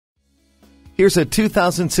Here's a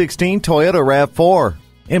 2016 Toyota RAV4.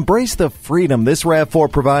 Embrace the freedom this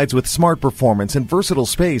RAV4 provides with smart performance and versatile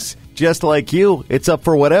space. Just like you, it's up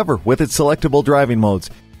for whatever with its selectable driving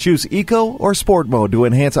modes. Choose Eco or Sport mode to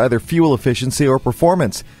enhance either fuel efficiency or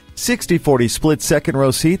performance. 60/40 split second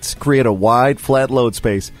row seats create a wide, flat load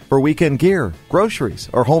space for weekend gear, groceries,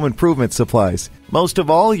 or home improvement supplies. Most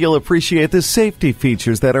of all, you'll appreciate the safety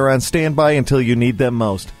features that are on standby until you need them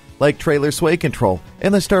most, like trailer sway control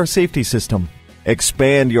and the Star Safety System.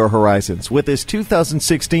 Expand your horizons with this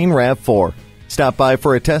 2016 RAV4. Stop by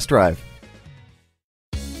for a test drive.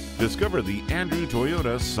 Discover the Andrew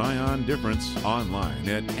Toyota Scion difference online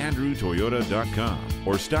at andrewtoyota.com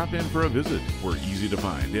or stop in for a visit. We're easy to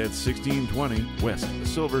find at 1620 West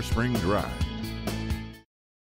Silver Spring Drive.